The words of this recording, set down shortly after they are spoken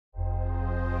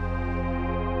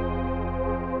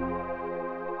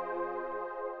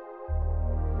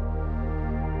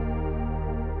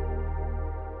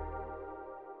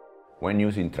When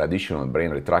using traditional brain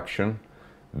retraction,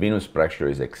 venous pressure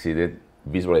is exceeded,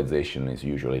 visualization is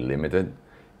usually limited,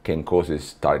 can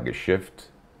cause target shift,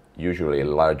 usually a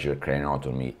larger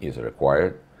craniotomy is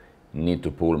required, need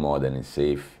to pull more than is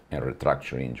safe, and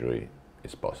retraction injury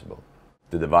is possible.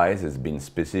 The device has been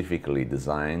specifically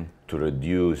designed to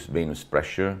reduce venous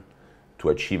pressure to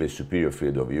achieve a superior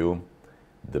field of view.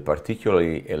 The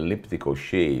particularly elliptical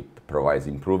shape provides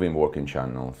improving working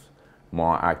channels,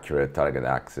 more accurate target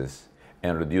access,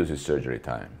 and reduces surgery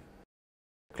time.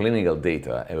 Clinical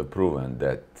data have proven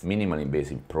that minimally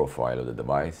invasive profile of the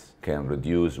device can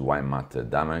reduce white matter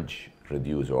damage,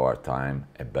 reduce OR time,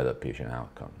 and better patient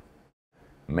outcome.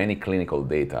 Many clinical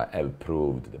data have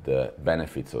proved the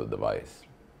benefits of the device.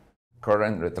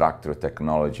 Current retractor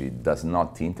technology does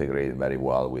not integrate very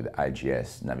well with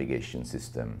IGS navigation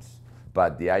systems,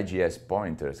 but the IGS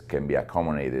pointers can be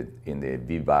accommodated in the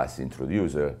VBAS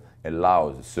introducer,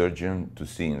 allows the surgeon to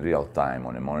see in real time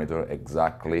on a monitor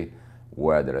exactly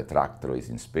where the retractor is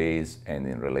in space and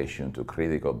in relation to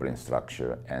critical brain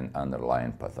structure and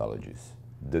underlying pathologies.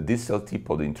 The distal tip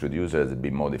of the introducer has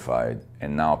been modified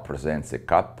and now presents a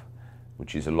cup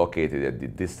which is located at the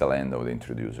distal end of the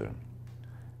introducer.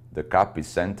 The cup is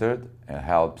centered and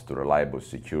helps to reliably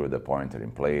secure the pointer in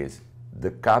place.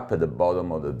 The cup at the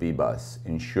bottom of the VBAS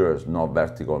ensures no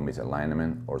vertical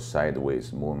misalignment or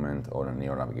sideways movement on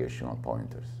neo-navigational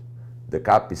pointers. The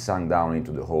cup is sunk down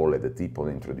into the hole at the tip of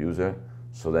the introducer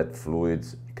so that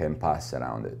fluids can pass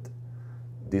around it.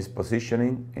 This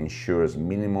positioning ensures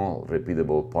minimal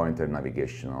repeatable pointer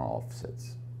navigational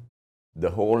offsets. The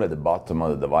hole at the bottom of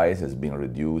the device has been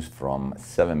reduced from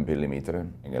 7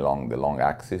 mm along the long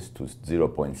axis to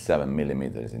 0.7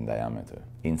 mm in diameter.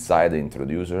 Inside the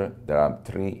introducer, there are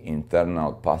 3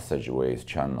 internal passageways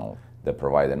channels that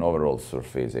provide an overall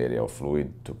surface area of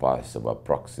fluid to pass of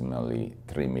approximately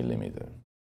 3 mm.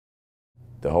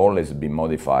 The hole has been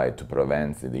modified to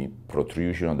prevent the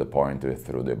protrusion of the pointer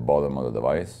through the bottom of the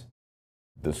device.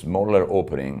 The smaller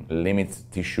opening limits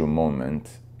tissue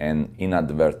movement and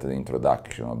inadvertent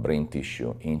introduction of brain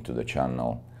tissue into the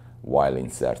channel while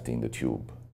inserting the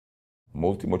tube.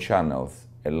 Multiple channels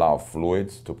allow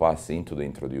fluids to pass into the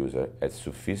introducer at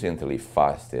sufficiently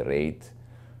fast a rate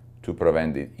to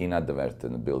prevent the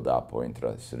inadvertent buildup of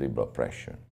intracerebral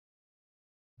pressure.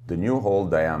 The new hole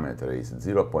diameter is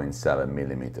 0.7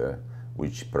 mm,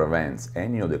 which prevents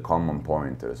any of the common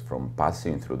pointers from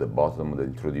passing through the bottom of the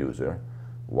introducer,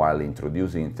 while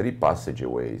introducing 3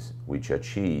 passageways which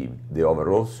achieve the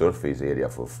overall surface area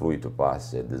for fluid to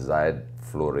pass at desired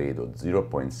flow rate of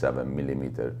 0.7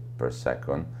 mm per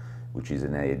second, which is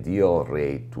an ideal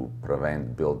rate to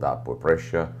prevent buildup of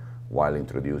pressure while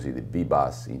introducing the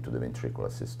VBAS into the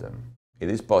ventricular system. It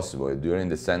is possible that during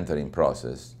the centering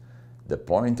process, the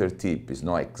pointer tip is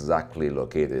not exactly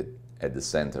located at the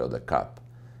center of the cup.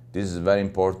 This is very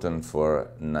important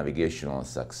for navigational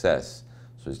success.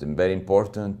 So it's very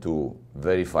important to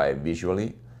verify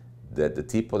visually that the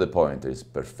tip of the pointer is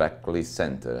perfectly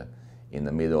centered in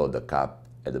the middle of the cup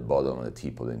at the bottom of the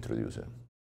tip of the introducer.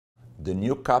 The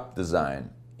new cup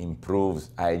design improves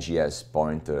IGS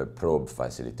pointer probe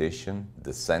facilitation,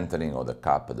 the centering of the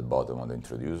cup at the bottom of the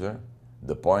introducer.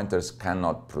 The pointers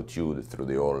cannot protrude through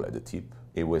the hole at the tip.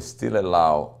 It will still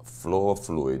allow flow of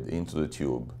fluid into the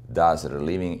tube, thus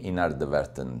relieving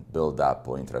inadvertent buildup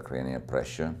of intracranial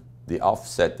pressure. The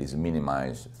offset is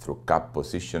minimized through cup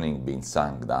positioning being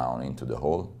sunk down into the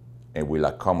hole and will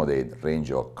accommodate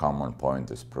range of common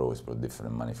pointers probes for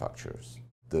different manufacturers.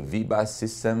 The VBAS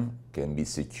system can be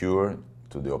secured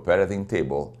to the operating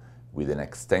table with an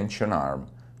extension arm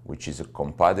which is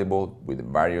compatible with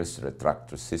various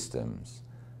retractor systems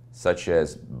such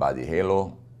as Body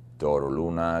Halo, Toro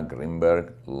Luna,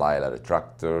 Greenberg, Lila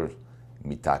retractors,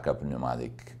 Mitaka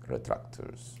pneumatic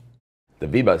retractors. The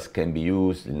VBAS can be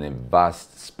used in a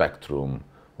vast spectrum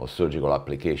of surgical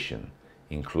application,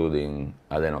 including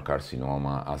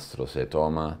adenocarcinoma,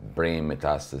 astrocytoma, brain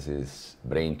metastasis,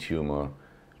 brain tumor,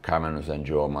 cavernous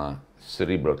angioma,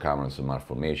 cerebral cavernous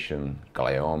malformation,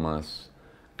 gliomas,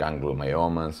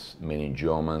 gangliomyomas,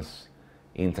 meningiomas,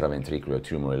 intraventricular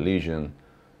tumor lesion,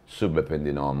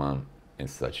 subependinoma, and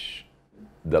such.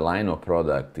 The line of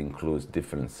product includes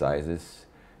different sizes,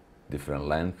 different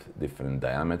length, different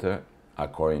diameter,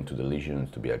 according to the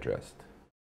lesions to be addressed.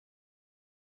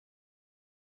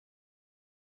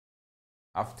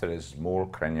 After a small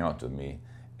craniotomy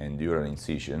and dural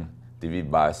incision, the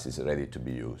VBAS is ready to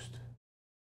be used.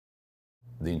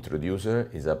 The introducer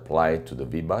is applied to the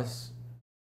VBAS.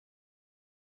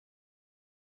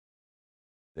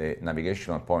 The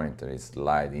navigational pointer is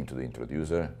slid into the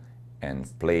introducer and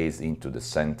placed into the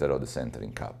center of the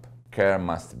centering cup. care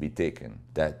must be taken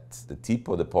that the tip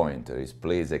of the pointer is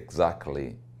placed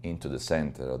exactly into the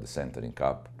center of the centering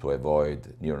cup to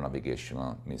avoid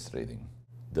neuronavigational misreading.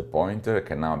 The pointer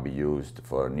can now be used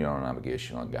for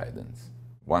neuronavigational guidance.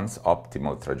 Once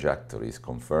optimal trajectory is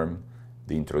confirmed,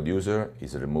 the introducer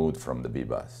is removed from the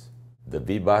VBAS. The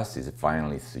VBAS is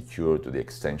finally secured to the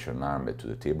extension arm and to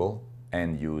the table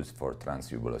and used for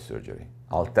transuvular surgery.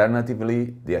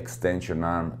 Alternatively, the extension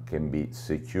arm can be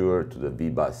secured to the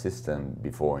VBAS system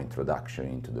before introduction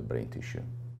into the brain tissue.